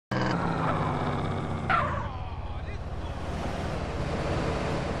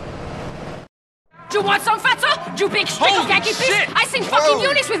Do you want some, fatso? You big stick of Yankee piece? I seen fucking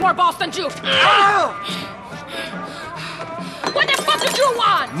unis with more balls than you. What the fuck did you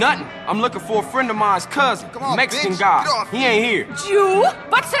want? Nothing. I'm looking for a friend of mine's cousin, on, Mexican bitch. guy. Get off He ain't here. You?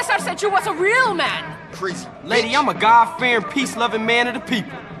 But Cesar said you was a real man. Crazy. Lady, bitch. I'm a God-fearing, peace-loving man of the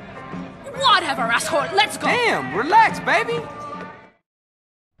people. Whatever, asshole. Let's go. Damn, relax, baby.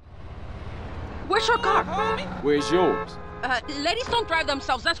 Where's your car? Where's yours? Ladies don't drive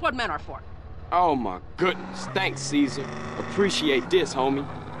themselves. That's what men are for. Oh, my goodness. Thanks, Caesar. Appreciate this, homie.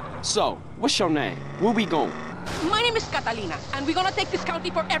 So, what's your name? Where we going? My name is Catalina, and we're gonna take this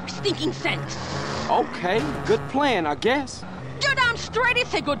county for every stinking cent. Okay, good plan, I guess. You're damn straight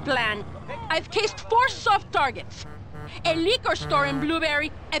it's a good plan. I've cased 4 soft targets. A liquor store in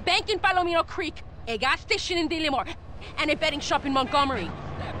Blueberry, a bank in Palomino Creek, a gas station in Dillimore, and a betting shop in Montgomery.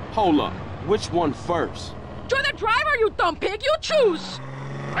 Hold up. Which one first? You're the driver, you dumb pig. You choose.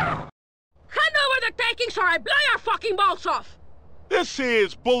 Hand over the takings or I blow your fucking balls off. This here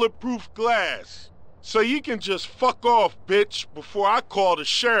is bulletproof glass. So you can just fuck off, bitch, before I call the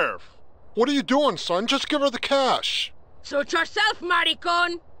sheriff. What are you doing, son? Just give her the cash. Suit yourself,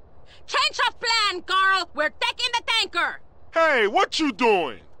 maricon. Change of plan, Carl. We're taking the tanker. Hey, what you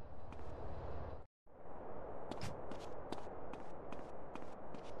doing?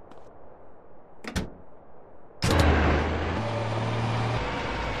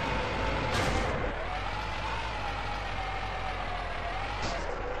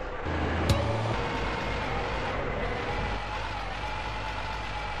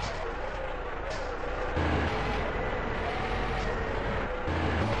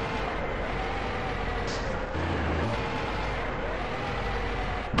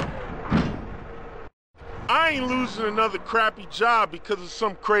 I ain't losing another crappy job because of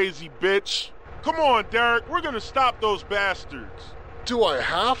some crazy bitch. Come on, Derek, we're gonna stop those bastards. Do I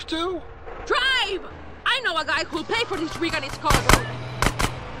have to? Drive! I know a guy who'll pay for this rig and its cargo.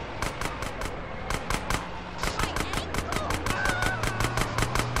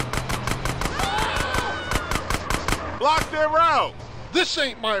 Block their route. This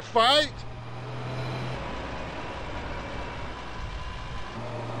ain't my fight.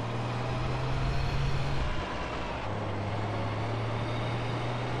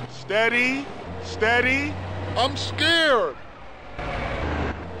 Steady, steady. I'm scared.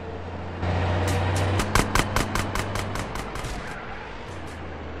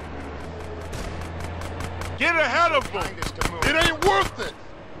 Get ahead of them. It ain't worth it.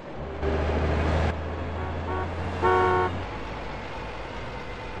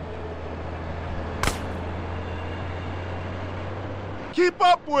 Keep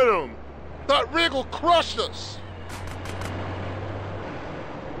up with them. That rig will crush us.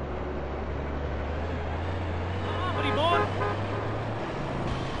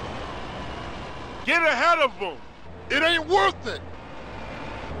 Get ahead of them. It ain't worth it.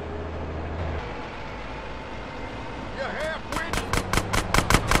 You're half-witted.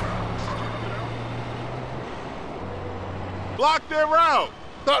 Block their route.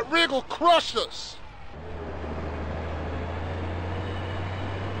 That rig will crush us.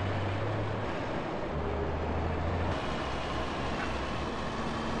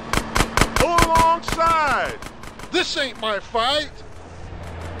 Pull alongside. This ain't my fight.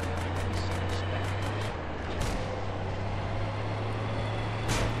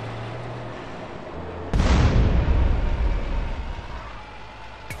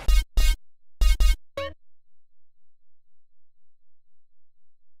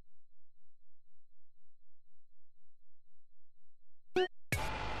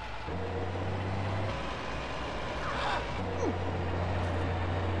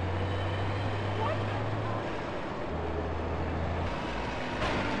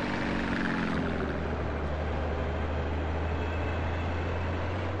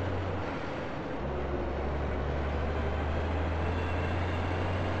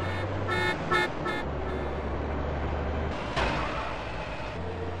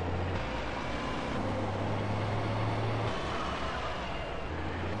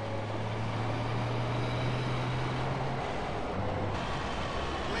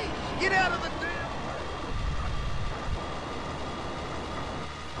 Get out of the damn...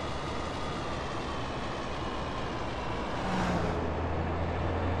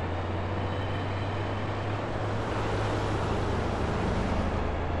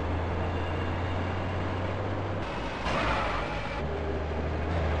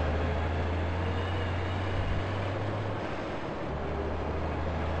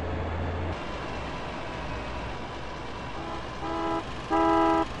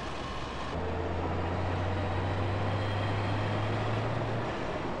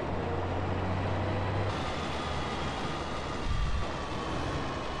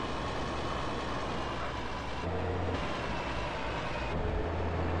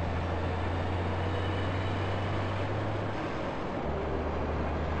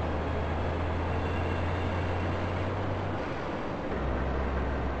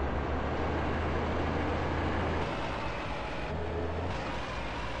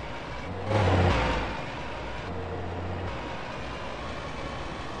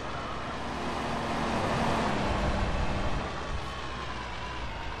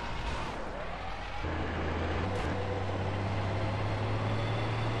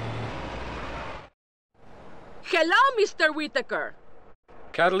 Hello, Mr. Whitaker.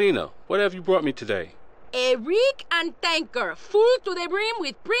 Catalina, what have you brought me today? A rig and tanker full to the brim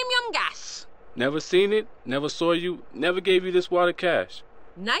with premium gas. Never seen it, never saw you, never gave you this wad of cash.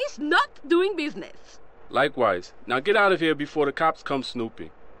 Nice not doing business. Likewise. Now get out of here before the cops come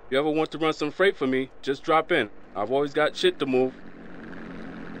snooping. If you ever want to run some freight for me, just drop in. I've always got shit to move.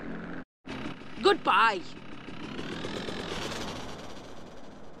 Goodbye.